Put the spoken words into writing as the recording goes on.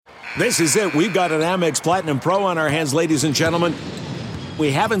This is it. We've got an Amex Platinum Pro on our hands, ladies and gentlemen.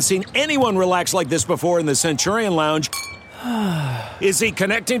 We haven't seen anyone relax like this before in the Centurion Lounge. Is he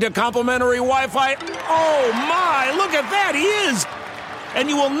connecting to complimentary Wi-Fi? Oh, my! Look at that! He is! And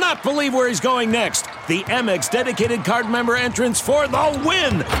you will not believe where he's going next. The Amex dedicated card member entrance for the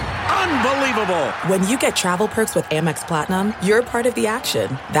win! Unbelievable! When you get travel perks with Amex Platinum, you're part of the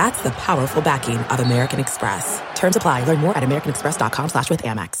action. That's the powerful backing of American Express. Terms apply. Learn more at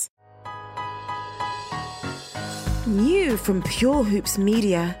americanexpress.com/withAmex. New from Pure Hoops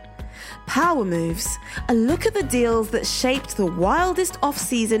Media. Power Moves, a look at the deals that shaped the wildest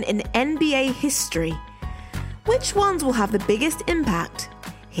offseason in NBA history. Which ones will have the biggest impact?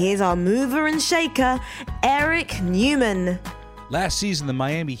 Here's our mover and shaker, Eric Newman. Last season, the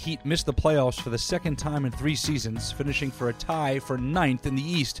Miami Heat missed the playoffs for the second time in 3 seasons, finishing for a tie for 9th in the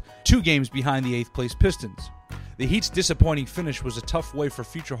East, 2 games behind the 8th-place Pistons. The Heat's disappointing finish was a tough way for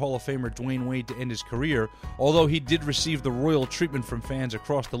future Hall of Famer Dwayne Wade to end his career, although he did receive the royal treatment from fans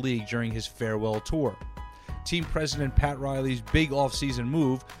across the league during his farewell tour. Team president Pat Riley's big offseason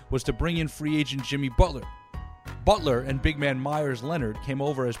move was to bring in free agent Jimmy Butler. Butler and big man Meyers Leonard came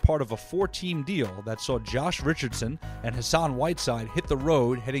over as part of a 4-team deal that saw Josh Richardson and Hassan Whiteside hit the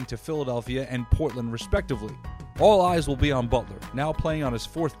road heading to Philadelphia and Portland respectively. All eyes will be on Butler, now playing on his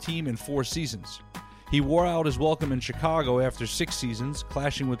 4th team in 4 seasons. He wore out his welcome in Chicago after 6 seasons,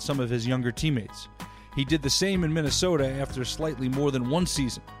 clashing with some of his younger teammates. He did the same in Minnesota after slightly more than 1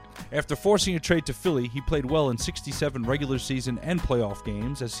 season. After forcing a trade to Philly, he played well in 67 regular season and playoff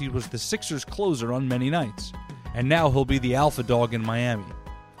games as he was the Sixers' closer on many nights. And now he'll be the alpha dog in Miami.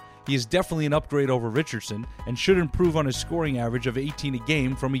 He is definitely an upgrade over Richardson and should improve on his scoring average of 18 a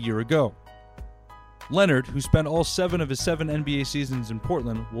game from a year ago. Leonard, who spent all 7 of his 7 NBA seasons in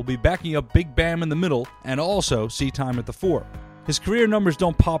Portland, will be backing up Big Bam in the middle and also see time at the 4. His career numbers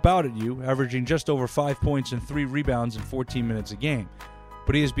don't pop out at you, averaging just over 5 points and 3 rebounds in 14 minutes a game.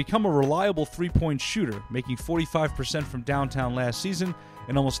 But he has become a reliable 3-point shooter, making 45% from downtown last season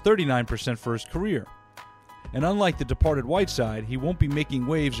and almost 39% for his career. And unlike the departed Whiteside, he won't be making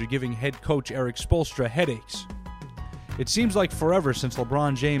waves or giving head coach Eric Spoelstra headaches. It seems like forever since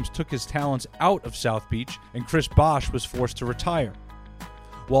LeBron James took his talents out of South Beach and Chris Bosh was forced to retire.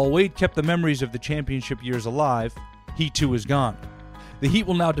 While Wade kept the memories of the championship years alive, he too is gone. The Heat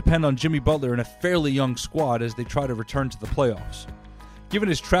will now depend on Jimmy Butler and a fairly young squad as they try to return to the playoffs. Given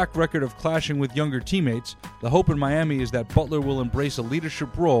his track record of clashing with younger teammates, the hope in Miami is that Butler will embrace a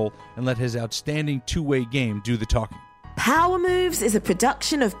leadership role and let his outstanding two-way game do the talking. Power Moves is a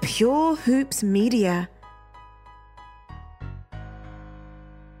production of Pure Hoops Media.